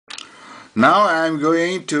Now I'm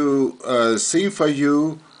going to sing for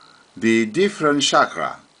you the different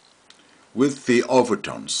chakra with the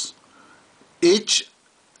overtones. Each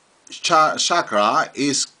chakra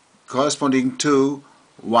is corresponding to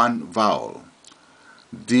one vowel.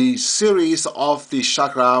 The series of the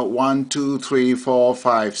chakra 1, 2, 3, 4,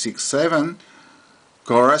 5, 6, 7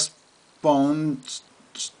 corresponds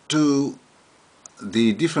to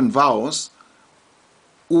the different vowels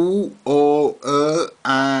U, O,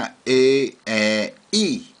 A,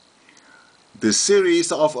 E. The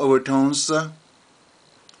series of overtones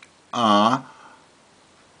are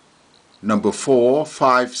number 4,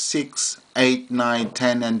 5, 6, 8, 9,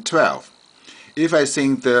 10 and 12. If I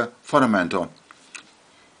sing the fundamental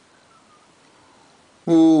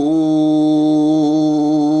Ooh,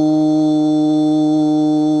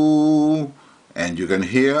 and you can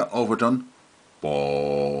hear overtone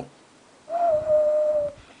Bo.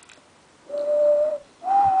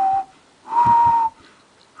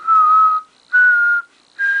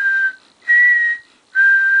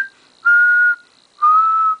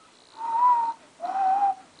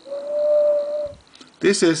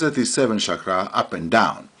 This is the 7th chakra, up and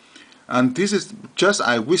down. And this is just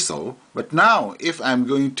I whistle, but now if I'm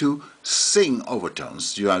going to sing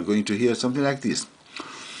overtones, you are going to hear something like this.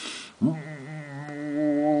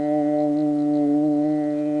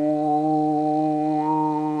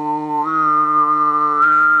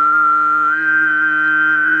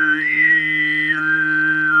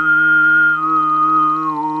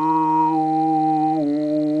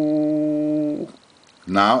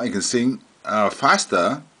 Now I can sing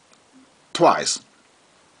faster twice.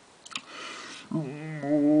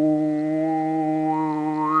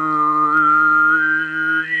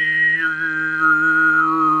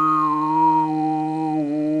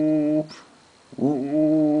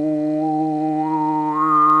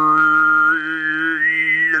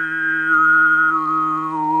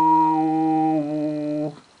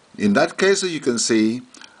 In that case, you can see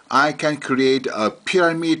I can create a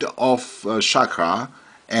pyramid of chakra,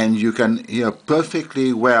 and you can hear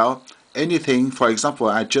perfectly well anything. For example,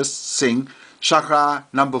 I just sing chakra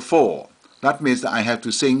number 4. That means I have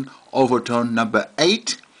to sing overtone number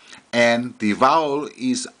 8, and the vowel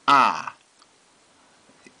is A.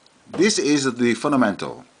 This is the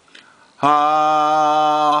fundamental.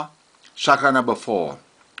 Ha, chakra number 4.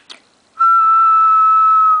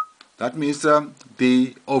 That means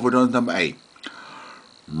the overtone number 8.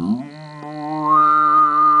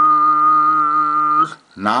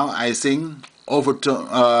 Now I sing overtone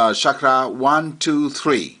chakra 1, 2,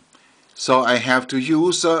 3. So I have to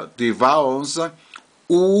use the vowels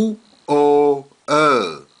U, O,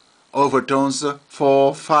 overtones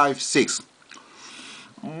 4, 5, 6.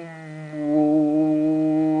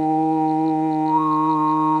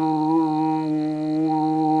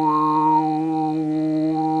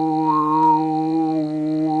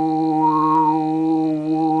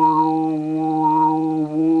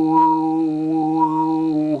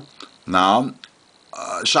 Now,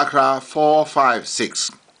 chakra 4, 5,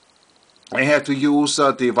 6. I have to use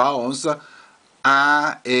the vowels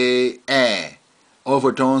A,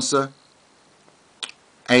 overtones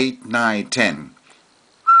 8, 9, 10.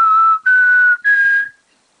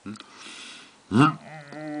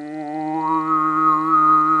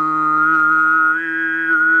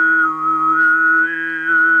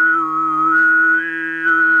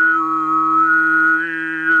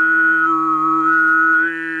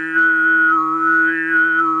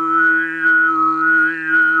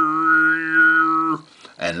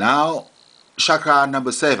 And now, chakra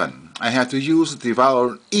number 7. I have to use the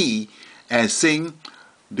vowel E and sing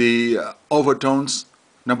the overtones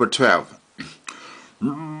number 12.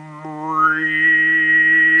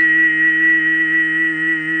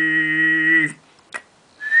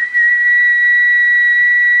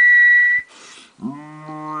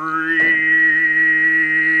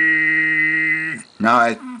 Now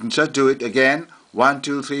I just do it again. 1,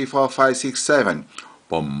 2, 3, 4, 5, 6, 7.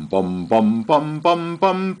 Bum bum bum bum bum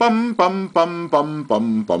bum bum bum bum bum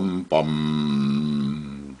bum bum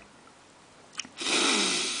bum.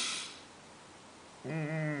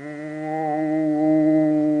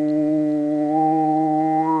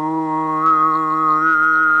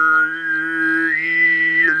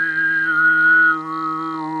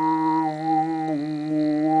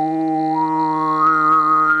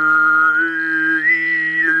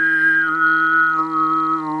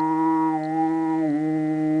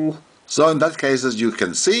 So in that case, as you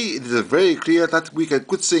can see, it is very clear that we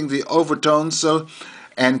could sing the overtones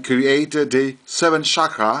and create the 7th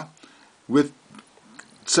chakra with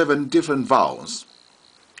 7 different vowels.